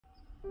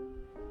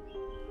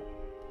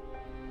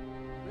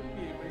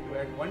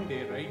that one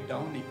day write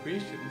down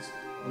equations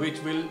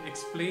which will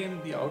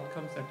explain the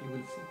outcomes that you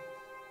will see.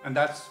 And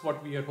that's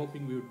what we are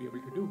hoping we would be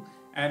able to do.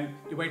 And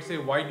you might say,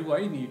 why do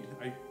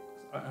I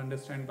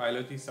understand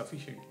biology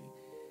sufficiently?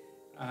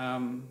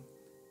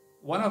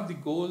 One of the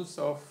goals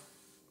of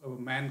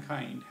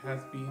mankind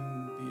has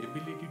been the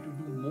ability to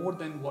do more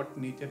than what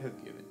nature has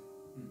given.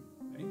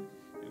 Right?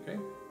 Okay?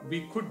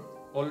 We could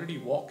already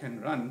walk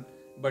and run,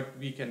 but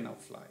we can now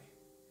fly.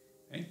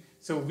 Right?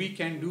 So we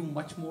can do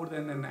much more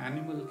than an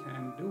animal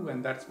can do,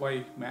 and that's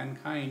why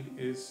mankind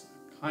is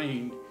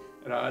kind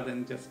rather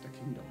than just a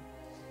kingdom.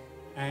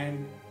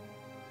 And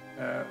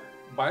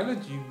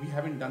biology, we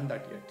haven't done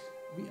that yet.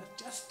 We are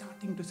just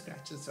starting to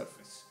scratch the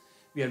surface.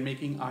 We are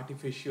making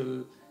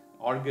artificial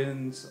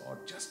organs, or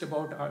just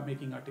about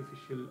making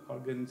artificial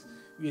organs.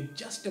 We are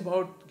just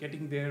about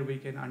getting there. We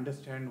can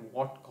understand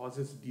what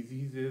causes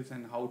diseases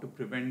and how to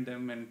prevent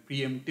them and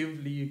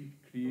preemptively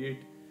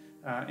create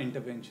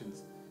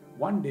interventions.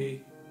 One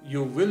day,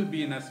 you will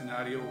be in a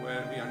scenario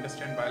where we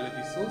understand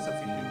biology so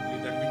sufficiently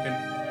that we can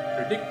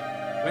predict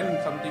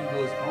when something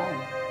goes wrong,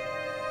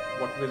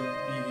 what will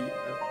be,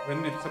 when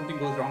something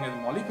goes wrong as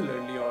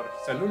molecularly or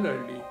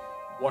cellularly,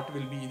 what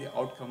will be the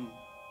outcome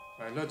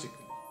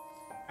biologically.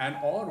 And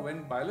or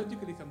when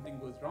biologically something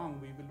goes wrong,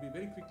 we will be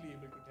very quickly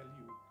able to tell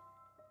you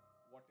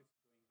what is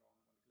going wrong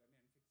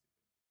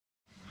molecularly and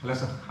fix it. Hello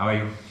sir, how are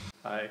you?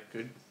 Hi,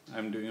 good.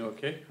 I'm doing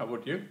okay. How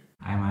about you?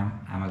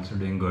 I'm also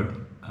doing good.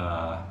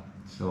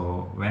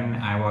 So when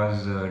I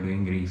was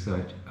doing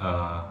research,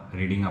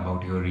 reading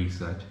about your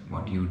research,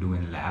 what you do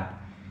in lab,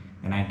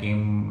 then I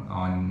came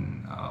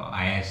on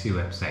IISc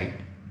website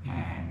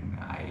and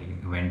I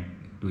went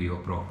to your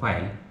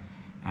profile,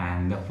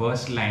 and the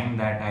first line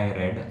that I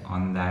read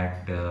on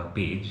that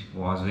page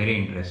was very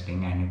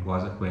interesting, and it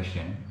was a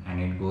question,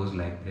 and it goes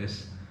like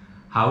this: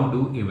 how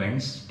do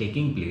events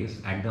taking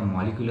place at the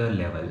molecular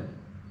level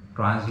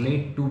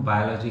translate to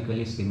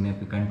biologically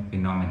significant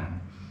phenomenon?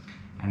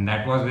 And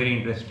that was very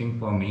interesting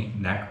for me,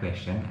 that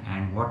question.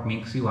 And what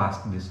makes you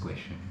ask this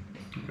question?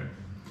 Okay.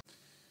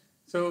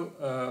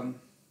 So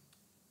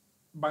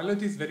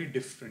biology is very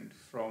different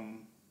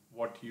from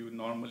what you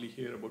normally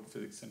hear about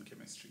physics and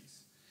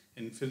chemistries.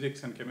 In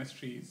physics and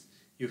chemistries,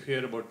 you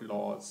hear about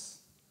laws,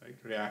 right?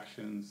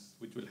 Reactions,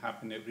 which will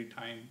happen every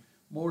time,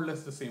 more or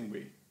less the same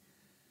way.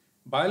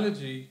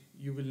 Biology,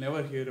 you will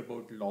never hear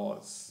about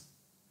laws.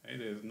 Right?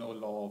 There is no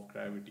law of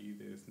gravity,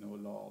 there is no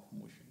law of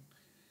motion.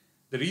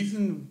 The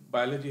reason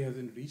biology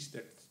hasn't reached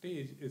that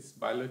stage is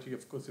biology,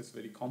 of course, is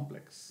very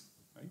complex,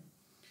 right?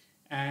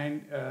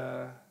 And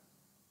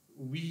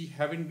we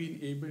haven't been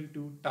able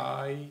to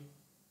tie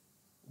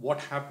what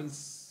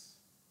happens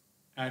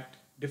at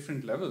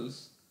different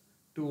levels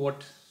to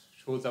what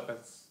shows up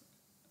as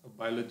a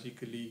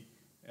biologically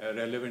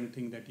relevant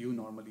thing that you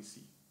normally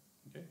see.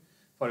 Okay?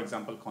 For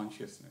example,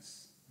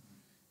 consciousness.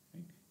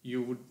 Right?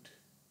 You would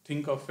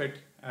think of it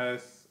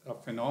as a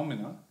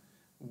phenomena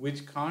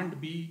which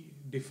can't be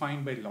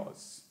defined by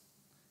laws.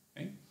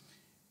 Right?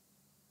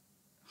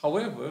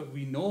 However,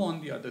 we know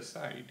on the other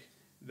side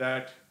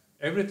that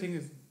everything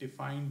is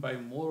defined by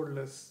more or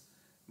less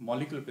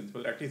molecular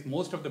principle. At least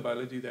most of the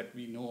biology that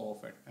we know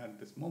of at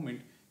this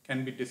moment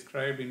can be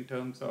described in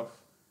terms of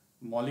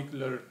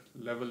molecular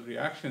level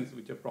reactions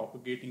which are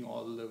propagating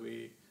all the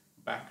way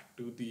back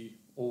to the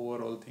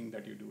overall thing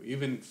that you do.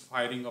 Even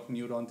firing of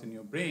neurons in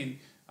your brain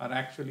are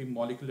actually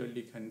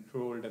molecularly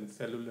controlled and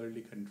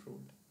cellularly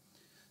controlled.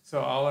 So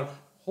our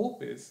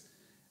hope is,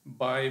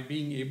 by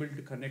being able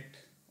to connect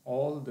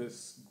all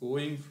this,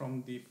 going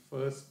from the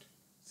first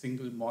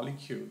single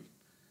molecule,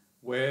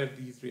 where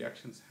these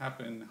reactions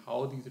happen,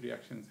 how these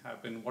reactions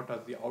happen, what are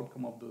the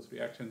outcome of those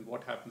reactions,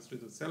 what happens to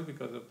the cell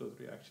because of those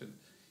reactions.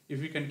 If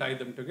we can tie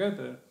them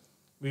together,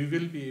 we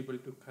will be able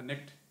to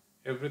connect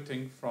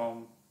everything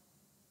from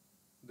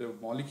the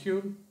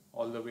molecule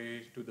all the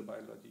way to the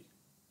biology,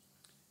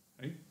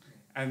 right?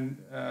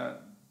 And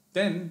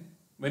then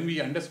when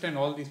we understand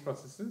all these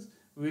processes,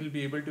 we will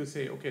be able to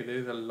say, okay, there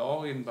is a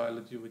law in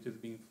biology which is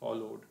being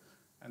followed,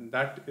 and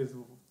that is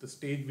the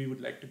stage we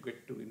would like to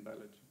get to in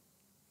biology.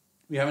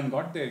 We haven't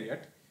got there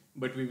yet,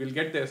 but we will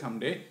get there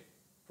someday,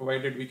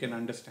 provided we can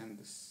understand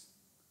this.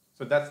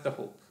 So that's the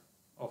hope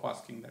of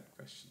asking that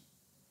question.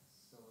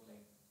 So,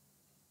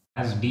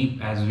 like, as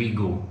deep as we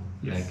go,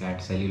 yes, like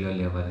at cellular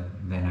level,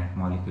 then at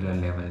molecular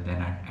level,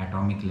 then at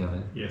atomic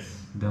level,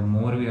 yes, the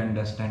more we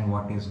understand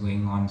what is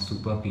going on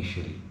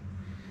superficially.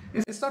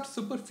 It's not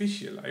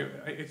superficial,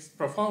 it's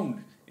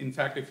profound, in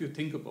fact, if you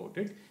think about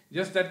it,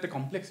 just that the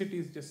complexity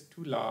is just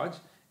too large,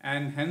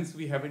 and hence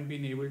we haven't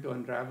been able to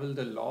unravel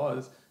the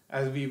laws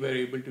as we were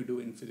able to do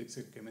in physics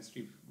and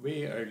chemistry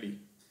way early.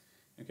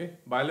 Okay?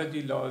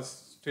 Biology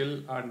laws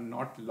still are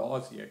not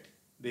laws yet.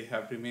 They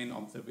have remained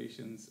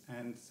observations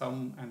and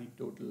some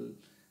anecdotal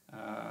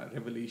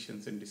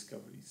revelations and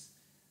discoveries.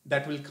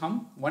 That will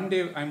come. One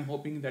day I'm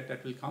hoping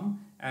that will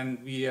come,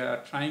 and we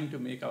are trying to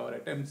make our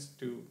attempts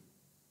to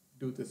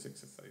do this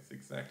exercise,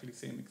 exactly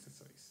same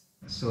exercise.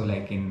 So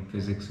like in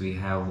physics, we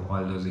have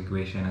all those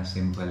equations as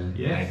simple,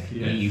 Yes,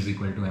 like yes. E is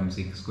equal to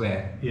mc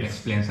square, Yes.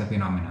 explains a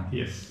phenomena.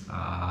 Yes.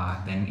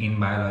 Then in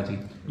biology,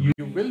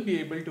 You will be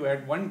able to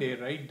at one day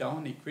write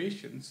down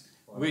equations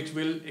which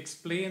will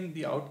explain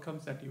the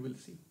outcomes that you will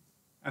see.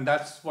 And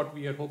that's what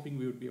we are hoping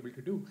we would be able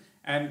to do.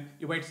 And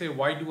you might say,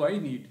 why do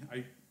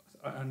I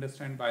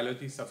understand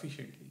biology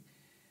sufficiently?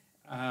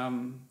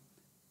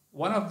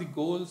 One of the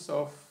goals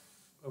of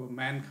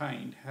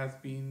mankind has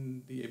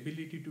been the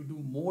ability to do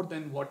more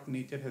than what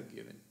nature has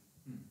given.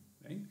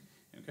 Right?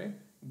 Okay?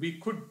 We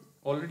could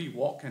already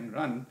walk and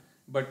run,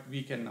 but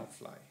we can now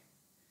fly.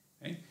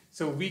 Right?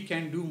 So we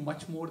can do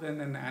much more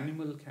than an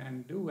animal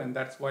can do, and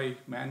that's why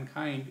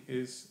mankind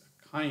is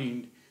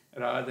kind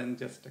rather than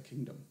just a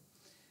kingdom.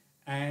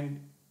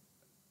 And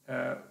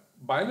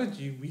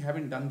biology, we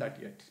haven't done that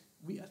yet.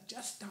 We are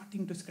just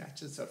starting to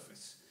scratch the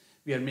surface.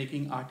 We are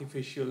making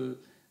artificial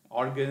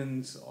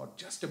organs, or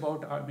just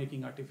about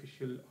making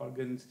artificial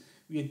organs.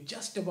 We are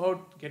just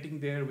about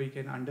getting there. We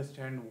can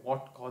understand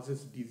what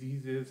causes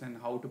diseases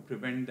and how to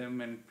prevent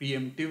them and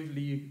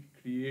preemptively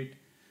create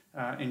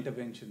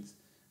interventions.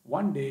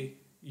 One day,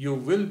 you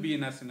will be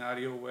in a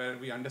scenario where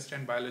we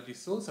understand biology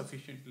so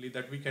sufficiently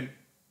that we can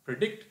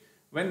predict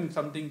when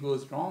something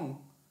goes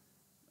wrong,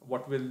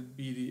 what will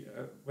be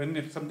the,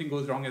 if something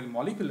goes wrong as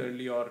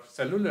molecularly or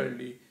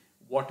cellularly,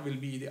 what will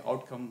be the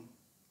outcome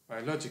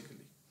biologically.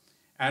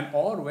 And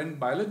or when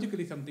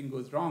biologically something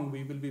goes wrong,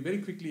 we will be very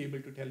quickly able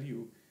to tell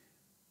you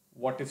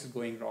what is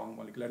going wrong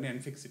molecularly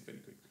and fix it very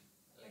quickly.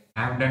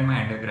 I've done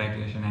my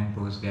undergraduation and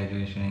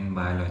post-graduation in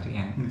biology,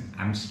 and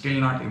I'm still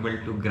not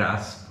able to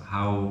grasp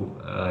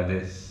how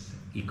this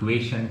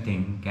equation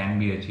thing can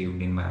be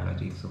achieved in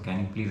biology. So can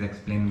you please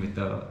explain with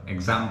an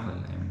example?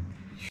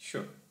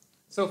 Sure.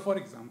 So for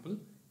example,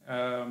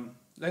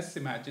 let's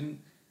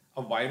imagine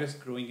a virus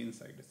growing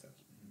inside a cell.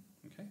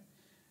 Okay,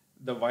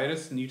 the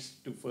virus needs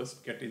to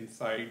first get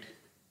inside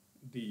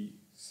the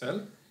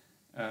cell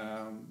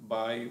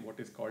by what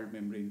is called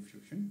membrane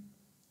fusion.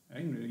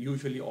 Right?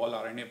 Usually all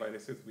RNA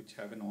viruses which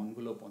have an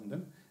envelope on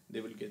them,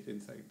 they will get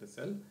inside the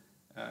cell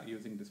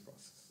using this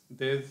process.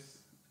 There's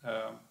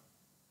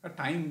a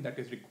time that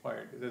is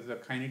required. There's a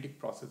kinetic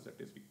process that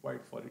is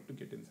required for it to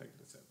get inside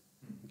the cell.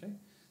 Okay?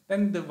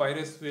 Then the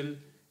virus will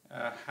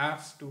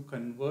have to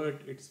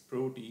convert its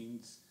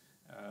proteins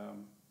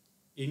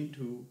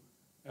into,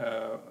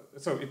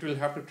 so it will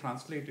have to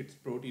translate its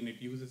protein.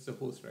 It uses the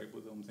host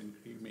ribosomes and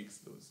it makes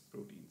those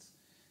proteins.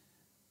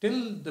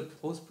 Till the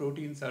host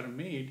proteins are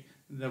made,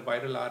 the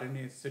viral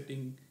RNA is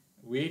sitting,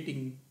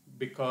 waiting,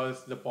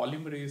 because the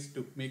polymerase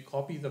to make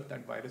copies of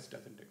that virus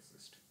doesn't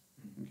exist.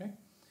 Okay?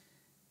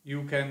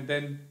 You can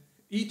then,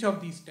 each of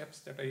these steps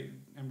that I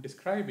am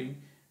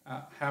describing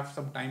have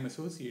some time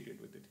associated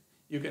with it.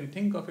 You can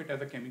think of it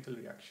as a chemical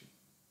reaction.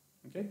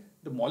 Okay?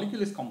 The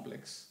molecule is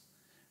complex,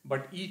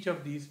 but each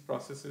of these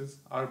processes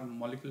are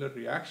molecular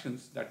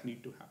reactions that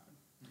need to happen.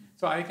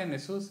 So I can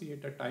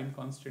associate a time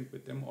constant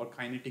with them or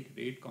kinetic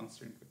rate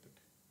constant with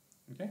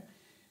it. Okay?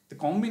 The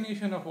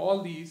combination of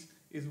all these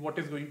is what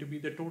is going to be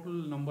the total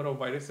number of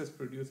viruses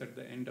produced at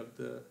the end of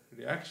the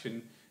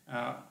reaction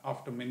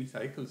after many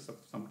cycles of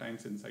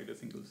sometimes inside a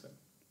single cell.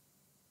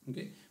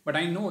 Okay? But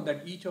I know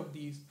that each of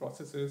these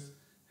processes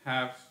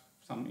have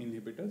some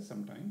inhibitors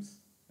sometimes.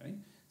 Right?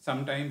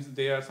 Sometimes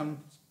there are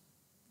some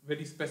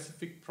very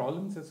specific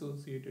problems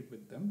associated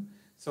with them.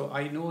 So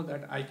I know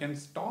that I can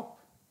stop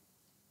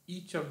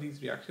each of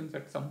these reactions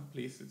at some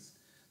places.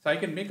 So I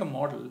can make a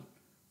model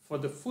for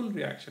the full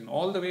reaction,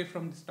 all the way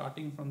from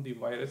starting from the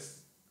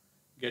virus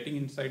getting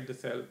inside the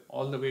cell,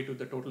 all the way to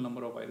the total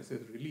number of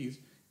viruses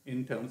released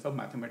in terms of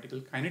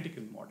mathematical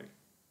kinetical model.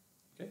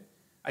 Okay?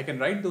 I can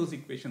write those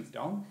equations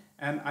down,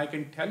 and I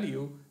can tell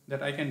you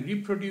that I can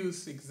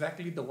reproduce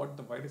exactly what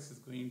the virus is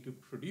going to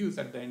produce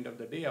at the end of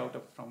the day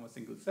from a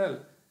single cell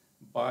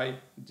by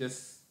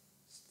just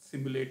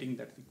simulating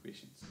that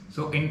equations.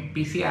 So in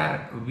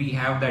PCR, we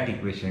have that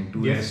equation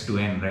 2s to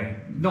n,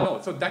 right?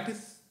 No, so that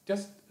is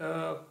just,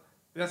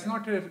 that's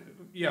not,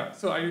 yeah,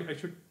 so I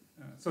should,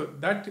 so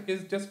that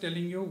is just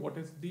telling you what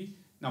is the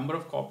number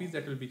of copies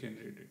that will be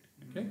generated,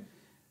 okay?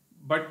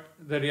 But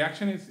the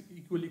reaction is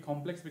equally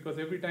complex because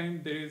every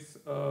time there is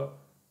a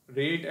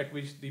rate at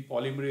which the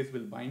polymerase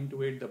will bind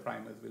to it, the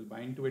primers will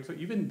bind to it. So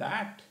even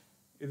that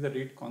is a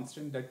rate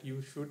constant that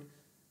you should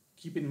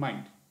keep in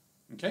mind,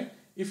 okay?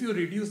 If you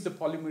reduce the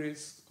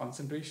polymerase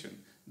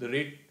concentration, the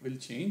rate will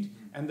change,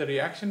 and the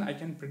reaction, I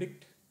can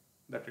predict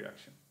that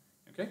reaction,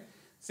 okay?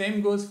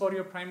 Same goes for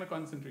your primer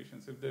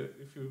concentrations.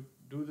 If you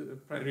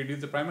reduce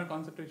the primer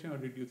concentration or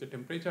reduce the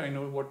temperature, I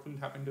know what will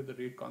happen to the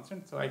rate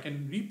constant. So I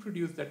can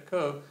reproduce that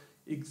curve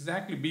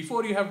exactly.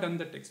 Before you have done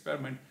that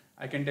experiment,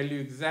 I can tell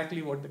you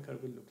exactly what the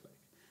curve will look like.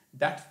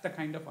 That's the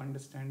kind of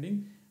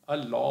understanding a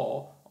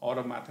law or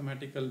a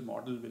mathematical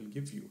model will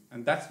give you.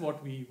 And that's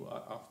what we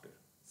are after.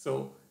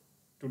 So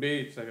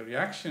today it's a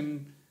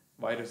reaction,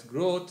 virus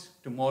growth.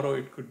 Tomorrow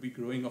it could be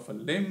growing of a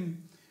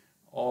limb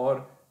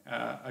or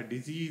a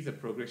disease, a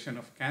progression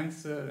of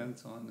cancer, and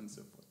so on and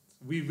so forth.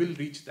 We will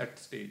reach that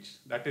stage.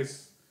 That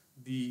is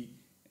the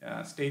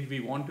stage we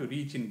want to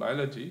reach in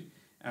biology.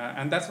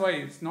 And that's why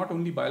it's not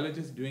only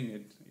biologists doing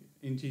it.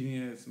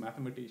 Engineers,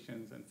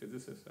 mathematicians, and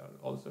physicists are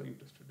also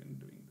interested in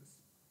doing this.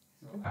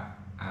 Okay?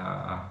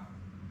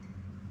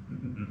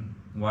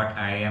 What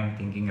I am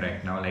thinking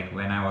right now, like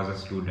when I was a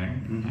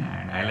student,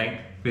 and I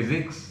liked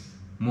physics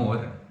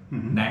more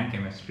than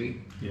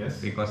chemistry. Yes.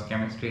 Because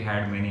chemistry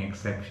had many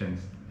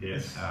exceptions.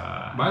 Yes.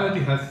 Biology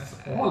has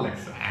all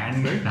exceptions.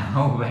 And right?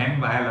 now when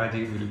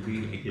biology will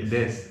be like Yes.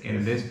 this, in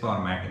Yes. this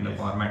format, in the Yes.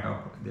 format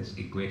of this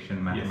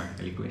equation,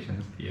 mathematical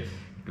equations, Yes.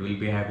 it will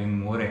be having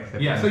more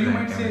exceptions. Yeah, so you than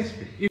might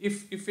chemistry. say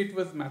If it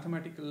was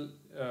mathematical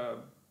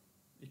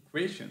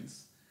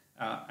equations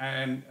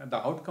and the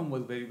outcome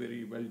was very,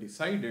 very well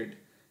decided,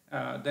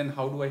 then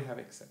how do I have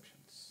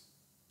exceptions?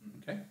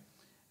 Okay?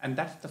 And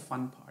that's the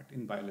fun part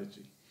in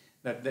biology,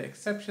 that the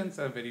exceptions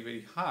are very,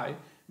 very high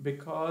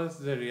because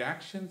the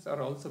reactions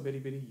are also very,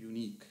 very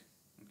unique.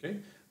 Okay?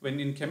 When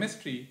in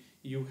chemistry,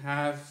 you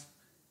have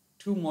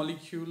two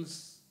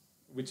molecules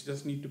which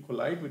just need to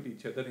collide with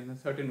each other in a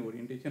certain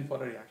orientation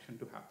for a reaction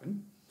to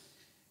happen.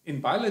 In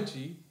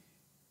biology,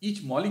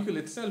 each molecule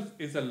itself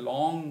is a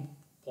long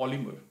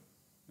polymer,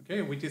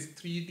 okay, which is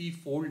 3D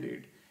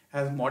folded,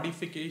 has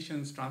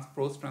modifications,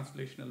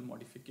 post-translational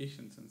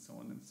modifications, and so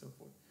on and so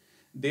forth.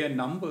 Their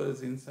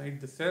numbers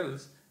inside the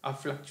cells are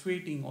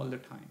fluctuating all the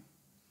time.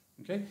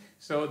 Okay,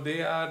 so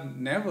they are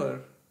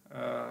never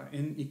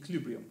in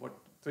equilibrium.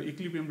 So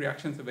equilibrium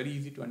reactions are very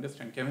easy to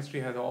understand. Chemistry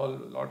has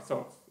lots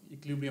of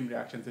equilibrium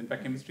reactions. In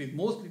fact, chemistry is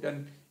mostly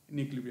done in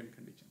equilibrium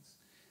conditions.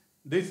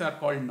 These are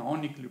called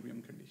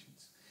non-equilibrium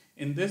conditions.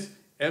 In this,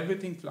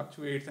 everything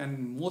fluctuates,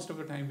 and most of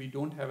the time we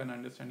don't have an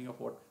understanding of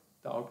what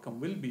the outcome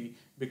will be,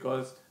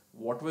 because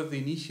what was the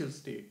initial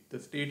state, the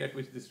state at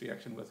which this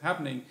reaction was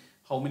happening,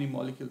 how many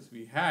molecules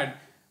we had,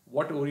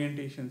 what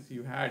orientations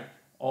you had,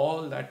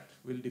 all that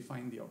will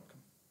define the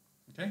outcome.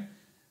 Okay?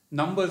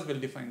 Numbers will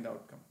define the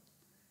outcome.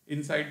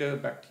 Inside the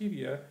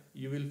bacteria,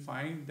 you will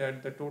find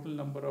that the total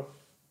number of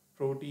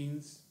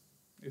proteins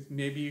is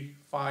maybe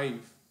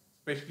 5,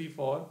 especially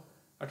for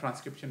a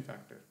transcription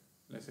factor.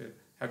 Let's say,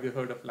 have you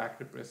heard of lac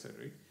repressor,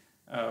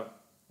 right?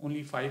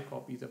 Only 5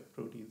 copies of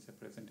proteins are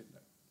present in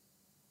that.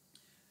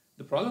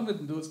 The problem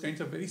with those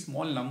kinds of very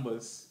small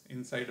numbers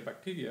inside a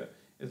bacteria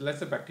is, let's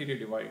say bacteria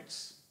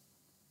divides,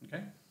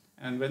 okay?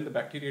 And when the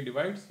bacteria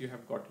divides, you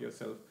have got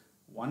yourself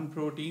 1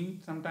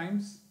 protein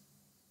sometimes,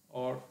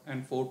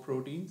 and 4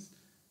 proteins,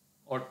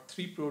 or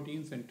 3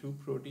 proteins and 2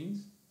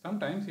 proteins.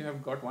 Sometimes you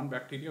have got one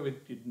bacteria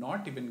which did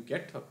not even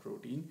get a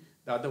protein,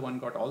 the other one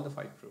got all the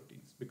 5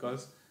 proteins,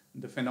 because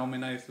the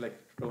phenomena is like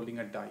rolling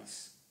a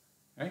dice,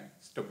 right?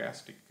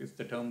 Stochastic is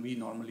the term we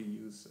normally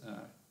use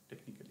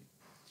technically.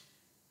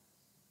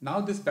 Now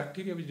this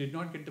bacteria which did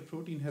not get the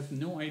protein has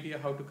no idea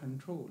how to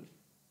control.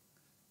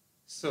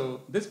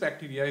 So this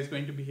bacteria is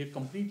going to behave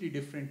completely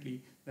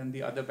differently than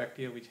the other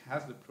bacteria which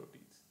has the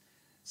proteins.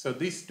 So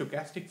this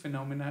stochastic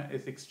phenomena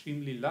is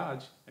extremely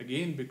large,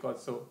 again,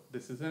 because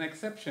this is an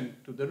exception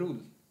to the rule.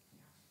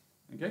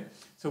 Okay?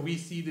 So we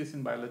see this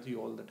in biology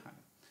all the time.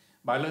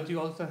 Biology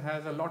also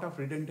has a lot of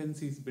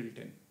redundancies built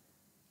in,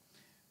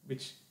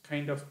 which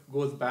kind of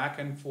goes back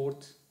and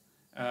forth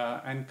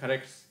and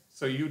corrects.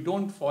 So you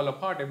don't fall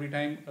apart every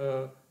time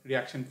a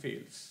reaction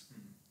fails,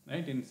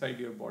 right, inside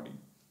your body.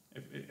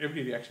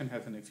 Every reaction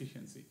has an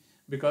efficiency,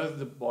 because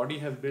the body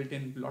has built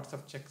in lots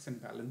of checks and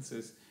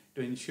balances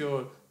to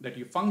ensure that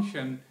you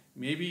function.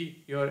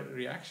 Maybe your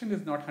reaction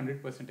is not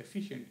 100%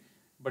 efficient,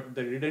 but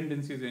the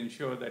redundancies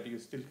ensure that you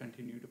still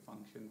continue to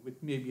function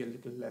with maybe a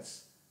little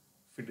less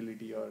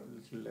fidelity or a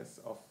little less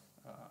of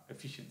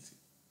efficiency.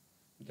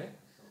 Okay?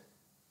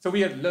 So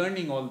we are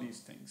learning all these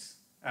things,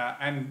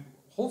 and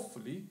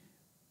hopefully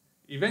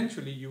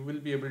eventually you will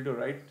be able to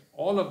write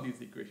all of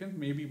these equations.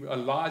 Maybe a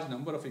large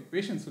number of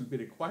equations will be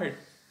required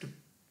to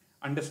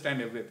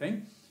understand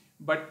everything,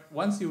 but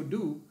once you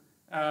do,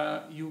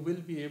 you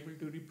will be able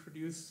to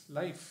reproduce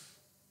life,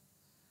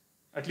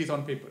 at least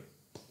on paper.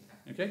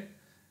 Okay?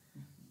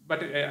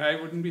 But I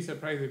wouldn't be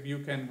surprised if you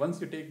can,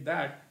 once you take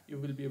that, you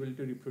will be able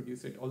to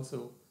reproduce it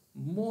also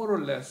more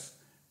or less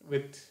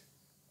with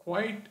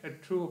quite a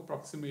true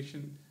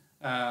approximation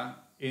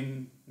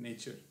in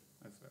nature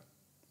as well.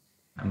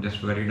 I'm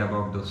just worried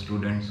about those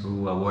students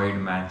who avoid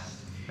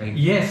maths, right?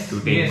 Yes,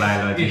 to take yes,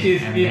 biology it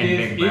is, and it then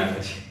is, take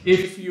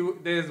biology.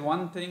 There's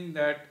one thing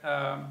that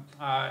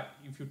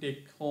if you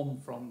take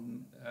home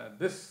from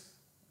this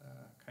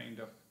kind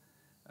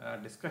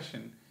of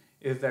discussion,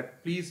 is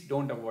that please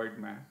don't avoid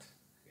math.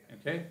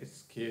 Okay, it's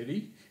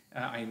scary,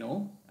 I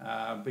know,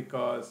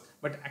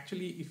 but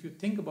actually if you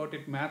think about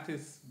it, math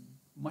is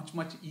much,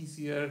 much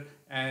easier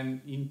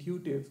and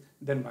intuitive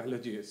than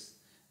biology is,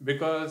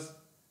 because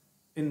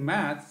in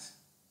maths,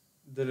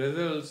 the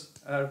results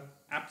are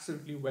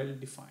absolutely well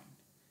defined.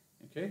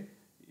 Okay,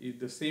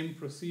 the same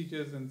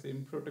procedures and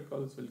same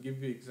protocols will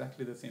give you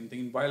exactly the same thing.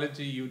 In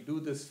biology, you do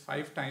this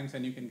 5 times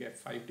and you can get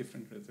 5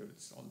 different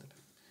results all the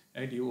time.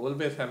 Right? You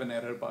always have an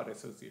error bar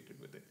associated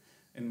with it.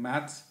 In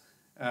maths,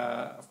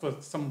 of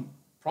course, some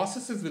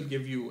processes will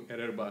give you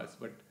error bars,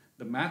 but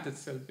the math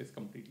itself is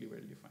completely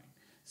well defined.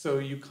 So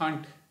you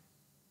can't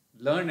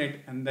learn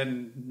it and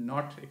then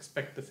not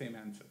expect the same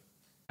answer.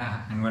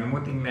 And one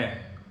more thing, that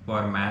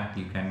for math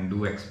you can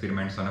do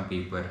experiments on a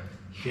paper.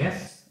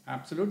 Yes,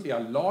 absolutely. A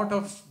lot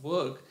of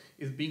work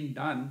is being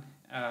done.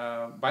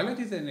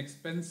 Biology is an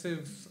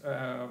expensive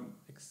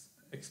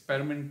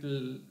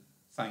experimental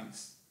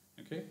science.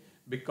 Okay,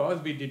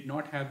 because we did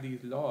not have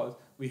these laws,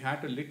 we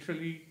had to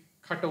literally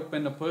cut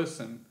open a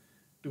person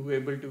to be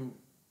able to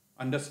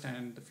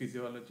understand the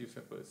physiology of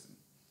a person.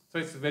 So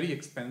it's very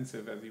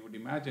expensive, as you would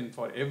imagine,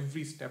 for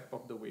every step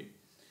of the way.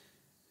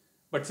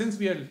 But since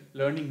we are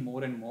learning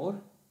more and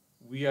more,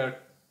 we are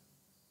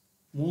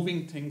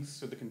moving things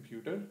to the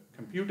computer.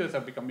 Computers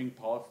are becoming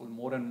powerful,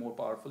 more and more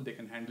powerful. They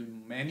can handle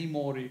many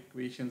more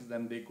equations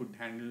than they could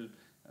handle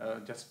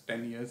just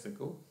 10 years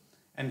ago.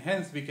 And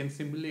hence, we can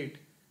simulate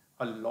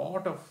a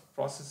lot of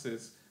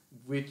processes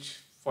which,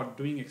 for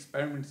doing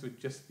experiments, would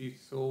just be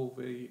so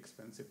very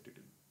expensive to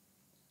do.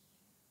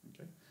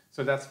 Okay?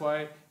 So that's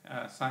why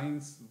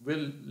science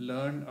will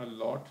learn a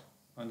lot.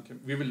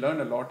 We will learn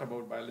a lot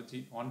about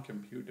biology on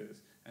computers.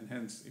 And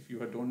hence, if you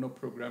don't know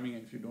programming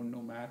and if you don't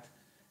know math,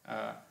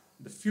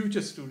 the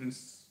future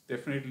students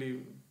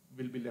definitely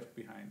will be left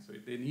behind. So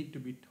they need to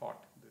be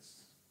taught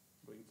this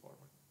going forward.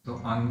 So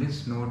on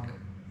this note,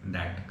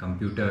 that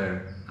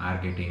computer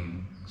are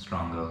getting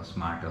stronger,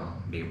 smarter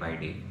day by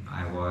day.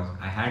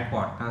 I had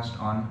podcast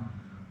on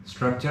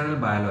structural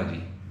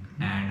biology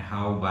and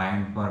how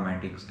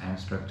bioinformatics and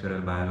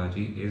structural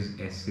biology is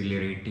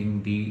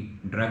accelerating the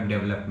drug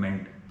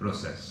development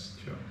process.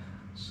 Sure.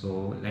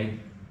 So like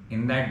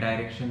in that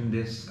direction,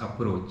 this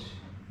approach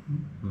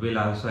will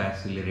also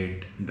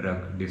accelerate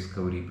drug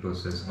discovery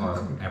process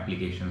or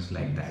applications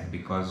like that,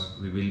 because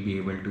we will be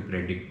able to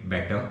predict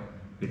better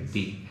with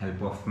the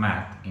help of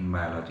math in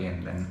biology,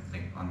 and then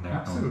like on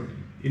that Absolutely.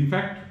 In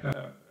fact,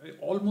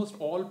 almost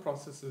all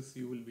processes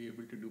you will be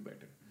able to do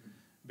better,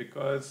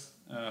 because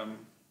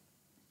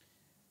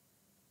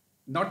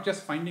not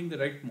just finding the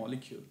right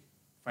molecule,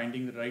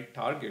 finding the right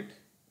target,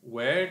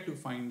 where to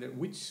find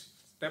which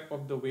step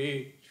of the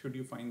way should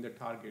you find the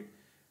target,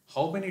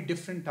 how many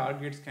different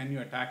targets can you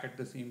attack at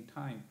the same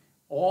time?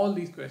 All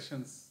these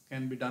questions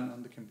can be done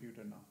on the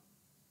computer now.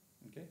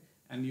 Okay?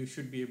 And you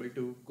should be able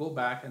to go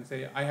back and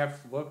say, I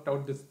have worked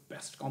out this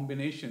best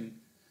combination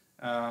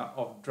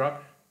of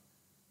drug,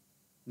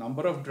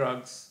 number of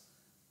drugs,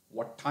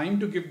 what time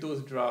to give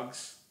those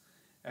drugs,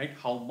 right?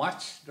 How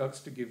much drugs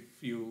to give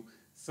you,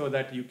 so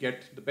that you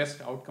get the best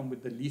outcome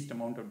with the least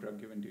amount of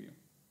drug given to you.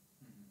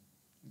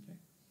 Okay?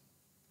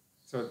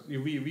 So we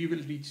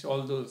will reach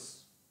all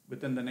those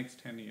within the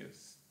next 10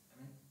 years.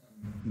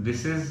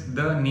 This is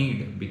the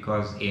need,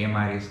 because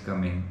AMR is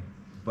coming.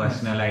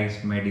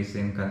 Personalized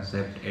medicine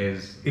concept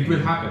is... It will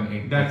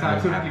happen. That's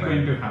absolutely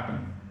going to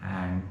happen.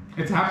 And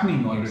it's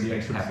happening already.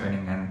 It's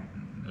happening, and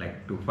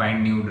like to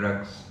find new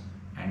drugs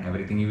and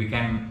everything, we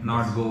can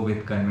not go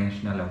with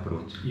conventional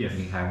approach. Yes.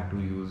 We have to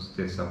use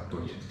this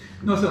approach.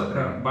 No,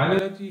 so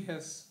biology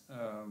has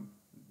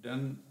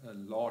done a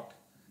lot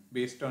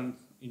based on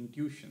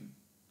intuition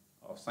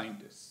of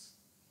scientists.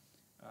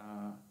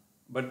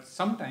 But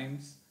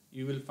sometimes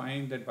you will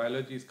find that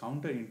biology is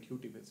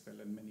counterintuitive as well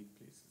in many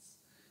places.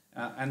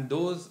 And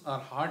those are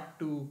hard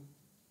to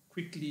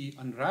quickly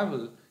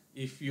unravel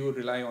if you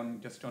rely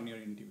just on your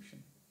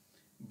intuition.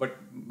 But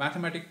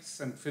mathematics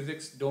and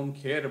physics don't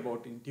care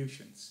about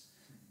intuitions.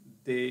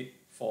 They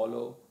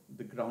follow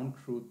the ground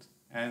truth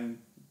and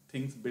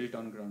things built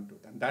on ground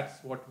truth. And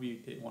that's what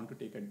we want to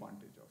take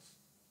advantage of.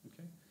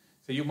 Okay?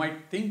 So you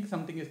might think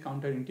something is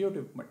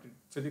counterintuitive, but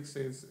physics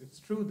says it's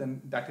true,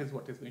 then that is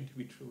what is going to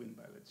be true in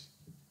biology.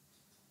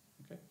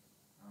 Okay?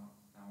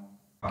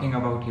 Talking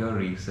about your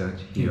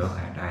research here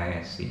at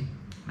IISc,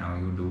 now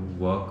you do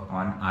work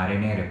on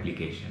RNA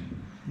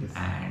replication. Yes.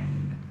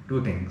 And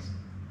two things,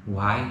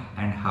 why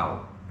and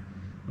how?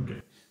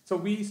 Okay. So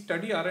we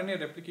study RNA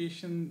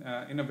replication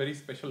in a very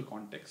special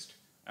context.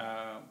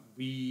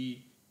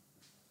 We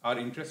are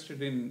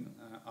interested in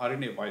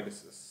RNA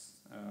viruses,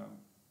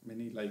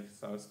 many like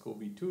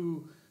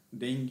SARS-CoV-2,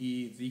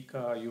 dengue,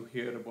 Zika, you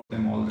hear about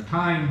them all the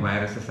time.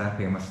 Viruses are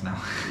famous now.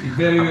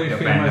 Very, very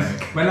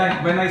famous. When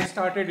I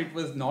started, it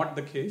was not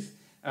the case.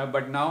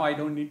 But now I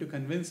don't need to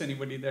convince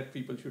anybody that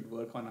people should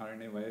work on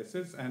RNA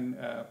viruses. And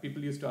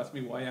people used to ask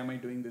me, why am I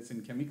doing this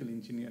in chemical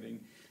engineering?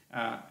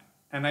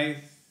 And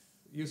I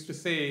used to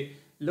say,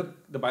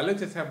 look, the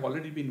biologists have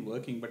already been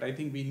working, but I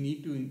think we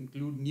need to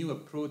include new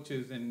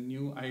approaches and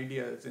new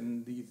ideas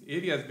in these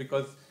areas,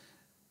 because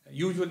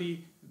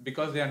usually,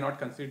 because they are not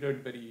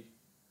considered very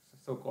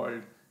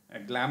so-called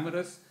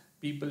glamorous,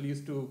 people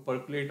used to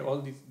percolate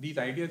all these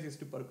ideas used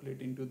to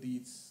percolate into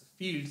these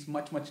fields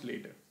much, much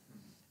later.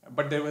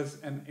 But there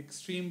was an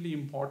extremely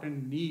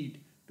important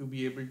need to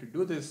be able to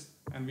do this,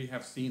 and we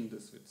have seen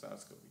this with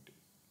SARS-CoV-2.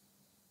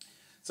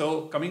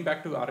 So coming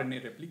back to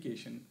RNA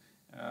replication,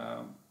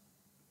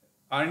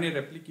 RNA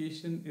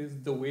replication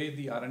is the way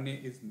the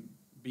RNA is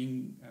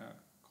being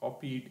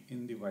copied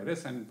in the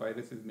virus, and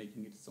virus is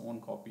making its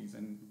own copies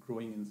and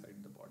growing inside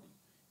the body.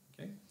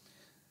 Okay?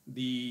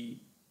 The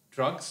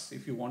drugs,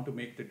 if you want to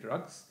make the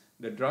drugs,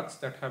 the drugs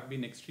that have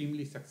been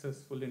extremely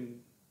successful in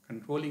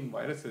controlling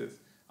viruses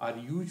are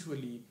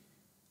usually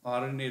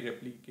RNA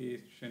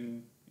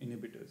replication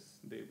inhibitors.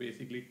 They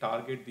basically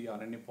target the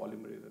RNA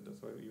polymerase.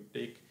 So you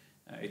take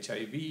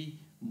HIV,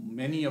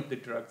 many of the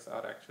drugs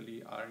are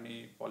actually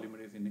RNA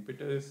polymerase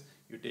inhibitors.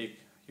 You take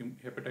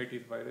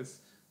hepatitis virus,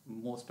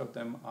 most of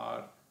them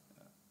are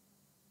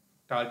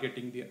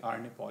targeting the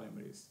RNA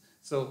polymerase.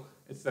 So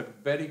it's a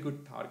very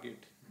good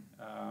target.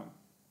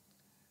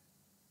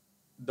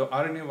 The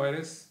RNA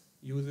virus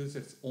uses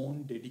its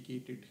own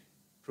dedicated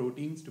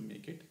proteins to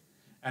make it.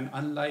 And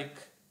unlike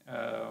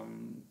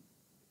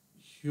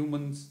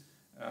humans,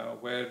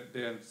 where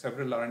there are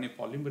several RNA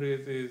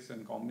polymerases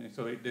and combinations,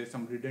 so there's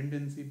some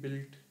redundancy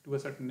built to a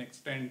certain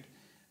extent.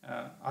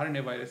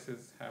 RNA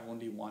viruses have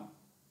only one.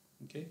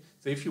 Okay,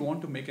 so if you want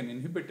to make an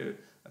inhibitor,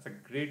 that's a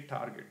great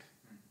target.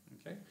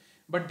 Okay,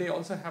 but they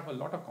also have a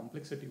lot of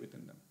complexity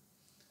within them.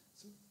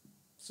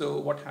 So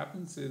what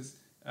happens is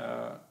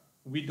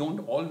we don't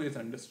always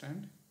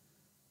understand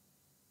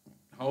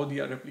how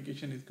the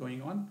replication is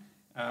going on.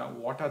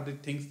 What are the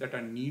things that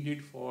are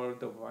needed for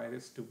the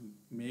virus to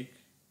make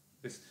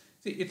this?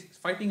 See, it's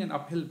fighting an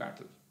uphill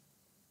battle.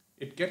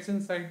 It gets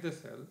inside the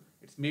cell.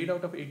 It's made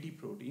out of 80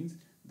 proteins.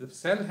 The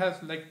cell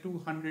has like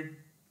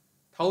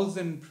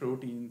 200,000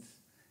 proteins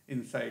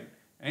inside,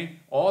 and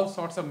all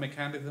sorts of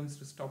mechanisms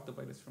to stop the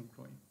virus from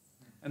growing.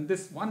 And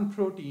this one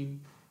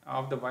protein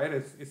of the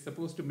virus is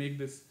supposed to make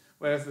this,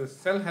 whereas the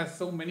cell has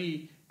so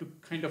many to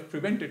kind of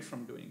prevent it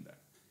from doing that.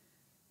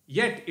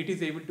 Yet it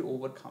is able to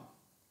overcome.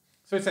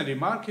 So it's a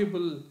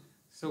remarkable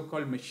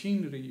so-called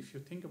machinery, if you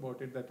think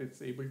about it, that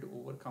it's able to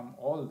overcome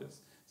all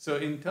this. So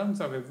in terms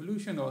of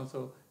evolution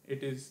also,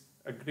 it is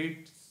a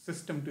great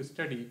system to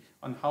study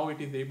on how it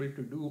is able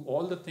to do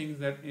all the things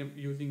that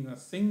using a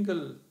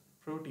single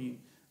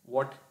protein,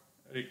 what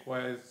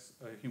requires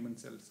a human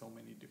cell, so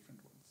many different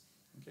ones.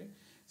 Okay.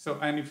 So,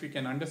 and if we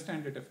can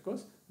understand it, of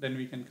course, then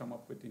we can come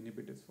up with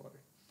inhibitors for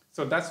it.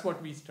 So that's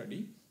what we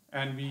study,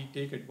 and we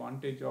take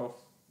advantage of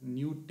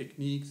new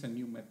techniques and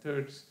new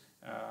methods,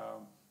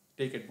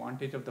 take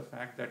advantage of the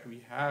fact that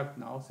we have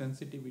now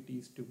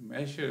sensitivities to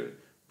measure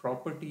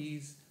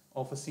properties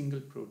of a single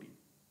protein.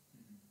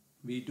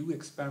 We do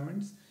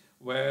experiments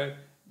where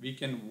we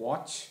can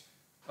watch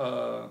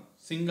a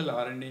single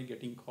RNA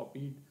getting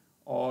copied,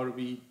 or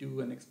we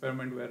do an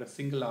experiment where a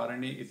single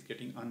RNA is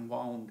getting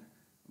unwound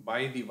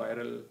by the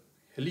viral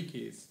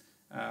helicase,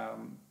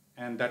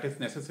 and that is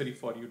necessary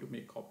for you to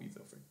make copies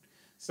of it.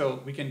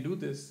 So we can do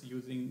this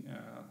using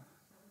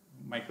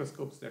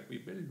microscopes that we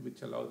build,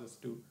 which allows us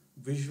to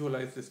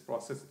visualize this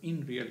process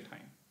in real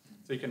time.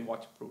 So you can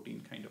watch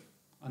protein kind of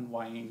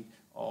unwind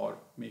or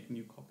make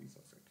new copies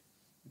of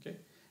it. Okay,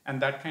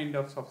 and that kind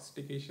of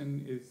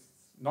sophistication is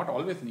not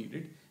always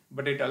needed,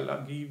 but it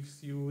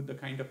gives you the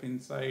kind of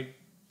insight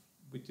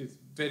which is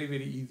very,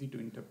 very easy to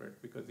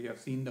interpret, because you have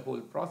seen the whole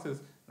process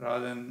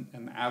rather than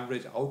an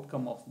average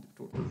outcome of the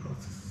total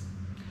process.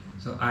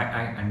 So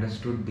I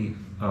understood the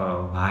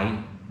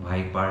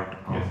why part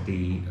of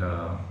the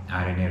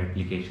RNA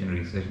replication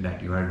research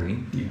that you are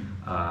doing.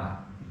 Yeah.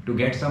 To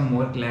get some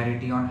more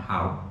clarity on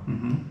how,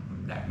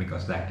 that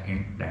because that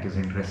is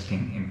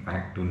interesting, in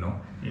fact, to know.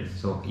 Yes.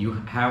 So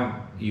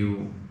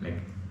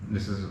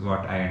this is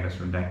what I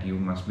understood, that you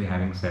must be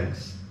having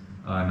cells,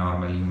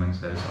 normal human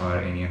cells or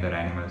any other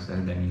animal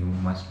cell, then you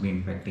must be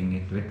infecting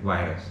it with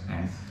virus,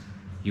 and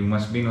you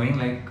must be knowing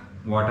like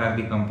what are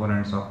the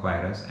components of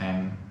virus,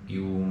 and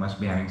you must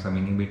be having some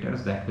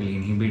inhibitors that will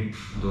inhibit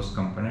those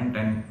components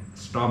and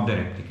stop the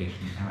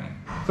replication.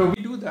 So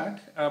we do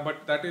that,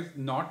 but that is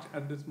not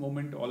at this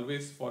moment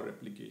always for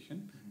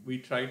replication. We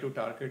try to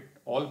target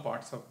all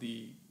parts of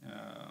the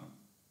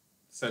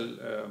cell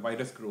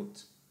virus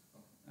growth.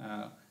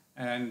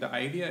 And the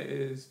idea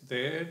is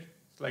there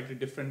slightly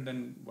different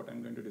than what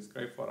I'm going to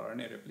describe for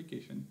RNA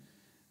replication.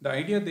 The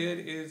idea there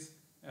is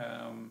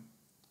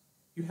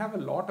you have a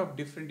lot of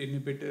different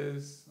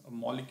inhibitors,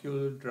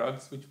 molecule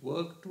drugs, which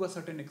work to a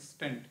certain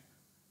extent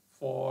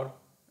for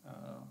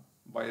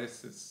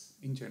viruses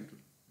in general.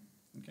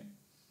 Okay.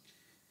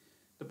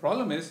 The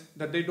problem is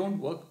that they don't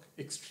work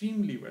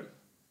extremely well,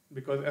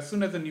 because as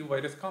soon as a new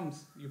virus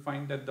comes, you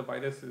find that the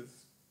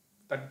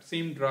that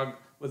same drug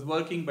was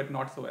working but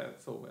not so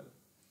well.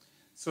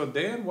 So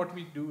there what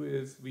we do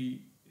is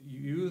we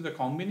use a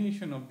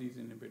combination of these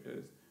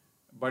inhibitors,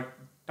 but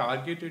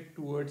targeted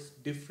towards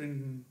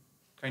different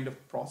kind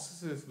of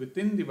processes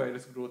within the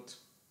virus growth,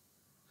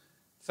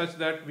 such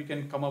that we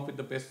can come up with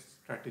the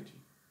best strategy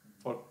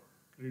for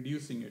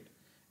reducing it.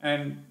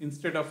 And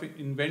instead of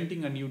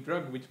inventing a new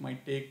drug, which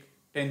might take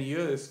 10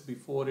 years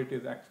before it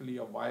is actually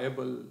a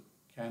viable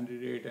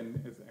candidate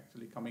and is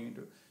actually coming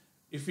into,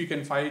 if we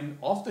can find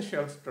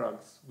off-the-shelf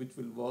drugs which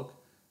will work,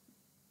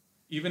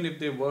 even if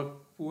they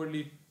work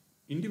poorly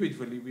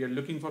individually, we are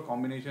looking for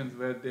combinations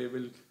where they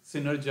will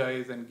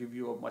synergize and give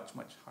you a much,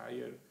 much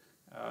higher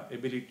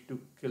ability to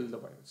kill the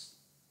virus.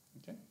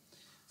 Okay,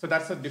 so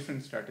that's a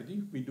different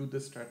strategy. We do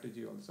this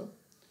strategy also.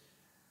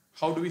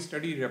 How do we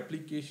study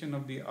replication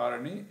of the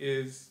RNA?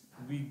 Is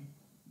we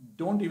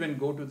don't even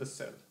go to the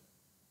cell.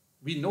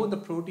 We know the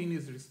protein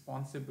is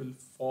responsible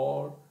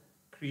for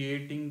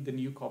creating the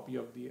new copy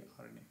of the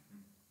RNA.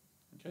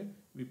 Okay,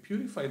 we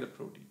purify the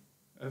protein.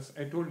 As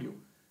I told you,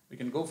 we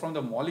can go from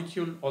the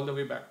molecule all the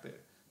way back there.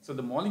 So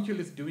the molecule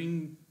is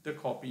doing the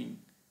copying.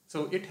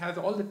 So it has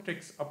all the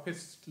tricks up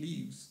its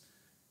sleeves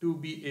to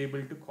be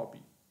able to copy,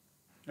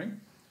 right?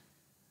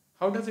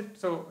 How does it,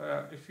 so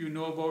if you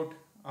know about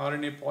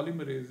RNA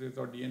polymerases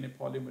or DNA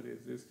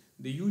polymerases,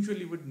 they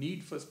usually would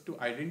need first to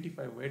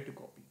identify where to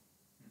copy.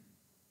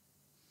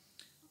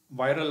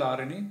 Viral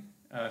RNA,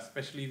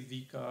 especially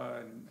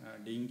Zika and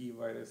dengue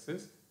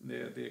viruses,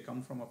 they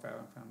come from a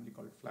family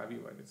called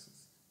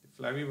flaviviruses.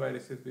 The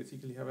flaviviruses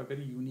basically have a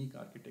very unique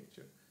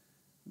architecture.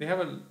 They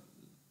have a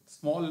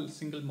small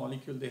single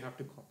molecule they have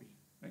to copy,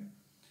 right?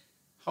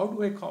 How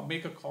do I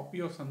make a copy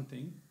of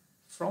something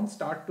from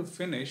start to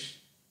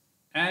finish,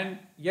 and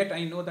yet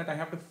I know that I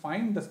have to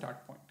find the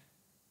start point?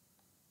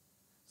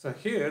 So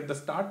here, the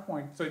start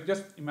point, so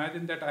just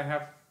imagine that I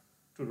have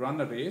to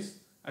run a race.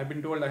 I've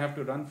been told I have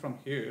to run from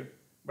here,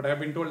 but I've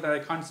been told that I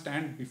can't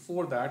stand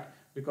before that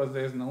because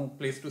there's no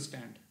place to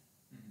stand,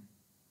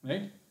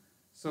 right?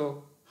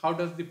 So how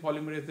does the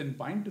polymerase then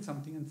bind to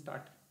something and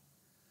start?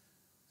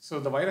 So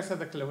the virus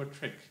has a clever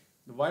trick.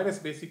 The virus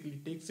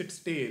basically takes its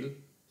tail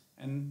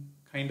and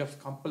kind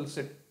of couples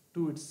it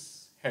to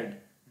its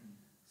head,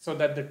 so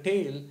that the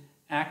tail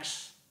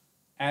acts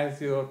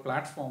as your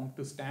platform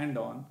to stand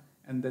on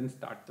and then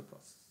start the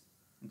process.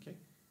 Okay,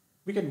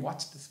 we can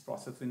watch this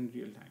process in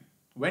real time.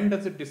 When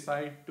does it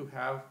decide to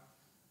have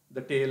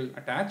the tail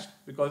attached?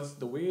 Because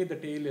the way the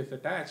tail is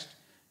attached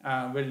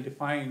will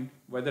define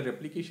whether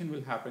replication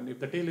will happen. If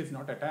the tail is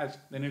not attached,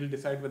 then it will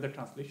decide whether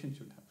translation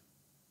should happen.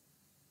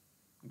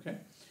 Okay,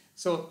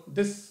 so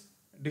this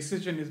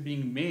decision is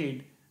being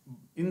made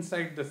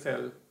inside the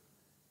cell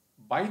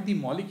by the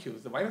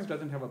molecules. The virus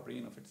doesn't have a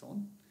brain of its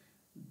own.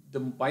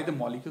 By the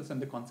molecules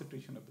and the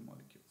concentration of the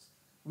molecules.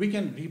 We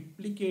can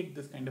replicate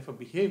this kind of a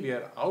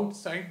behavior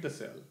outside the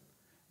cell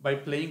by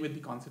playing with the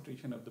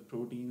concentration of the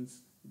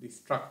proteins, the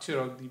structure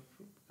of the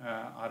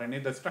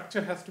RNA. The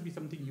structure has to be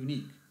something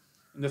unique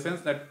in the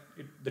sense that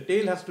the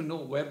tail has to know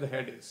where the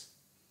head is.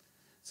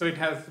 So it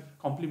has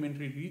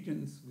complementary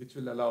regions which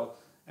will allow,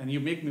 and you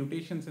make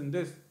mutations in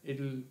this, it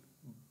will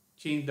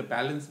change the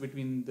balance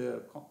between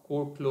the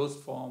core closed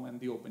form and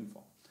the open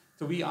form.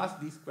 So we ask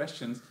these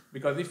questions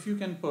because if you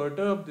can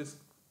perturb this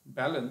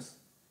balance,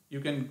 you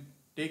can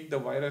take the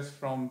virus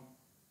from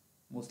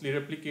mostly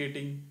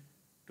replicating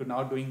to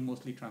now doing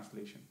mostly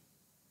translation.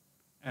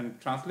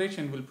 And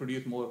translation will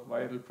produce more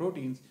viral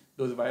proteins.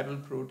 Those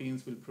viral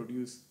proteins will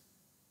produce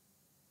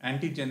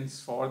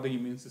antigens for the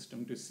immune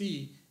system to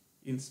see,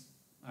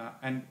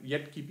 and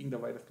yet keeping the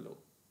virus low.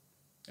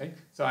 Right?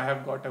 So I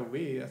have got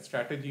a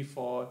strategy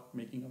for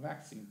making a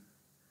vaccine,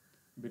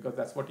 because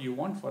that's what you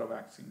want for a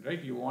vaccine,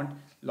 right? You want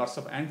lots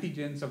of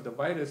antigens of the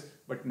virus,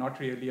 but not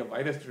really a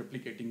virus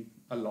replicating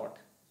a lot.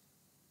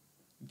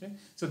 Okay?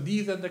 So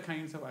these are the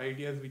kinds of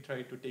ideas we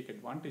try to take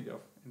advantage of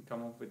and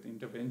come up with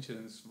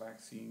interventions,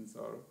 vaccines,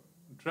 or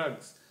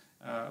drugs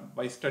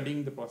by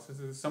studying the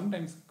processes,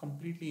 sometimes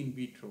completely in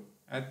vitro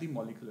at the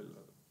molecular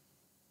level.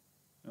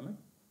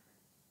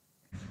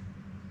 Right?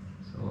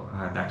 So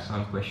that's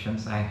all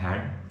questions I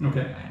had.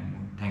 Okay.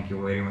 And thank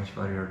you very much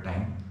for your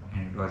time.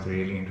 And it was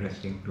really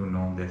interesting to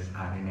know this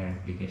RNA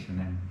replication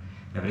and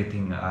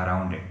everything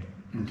around it.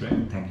 Okay.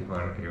 So thank you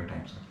for your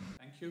time, sir.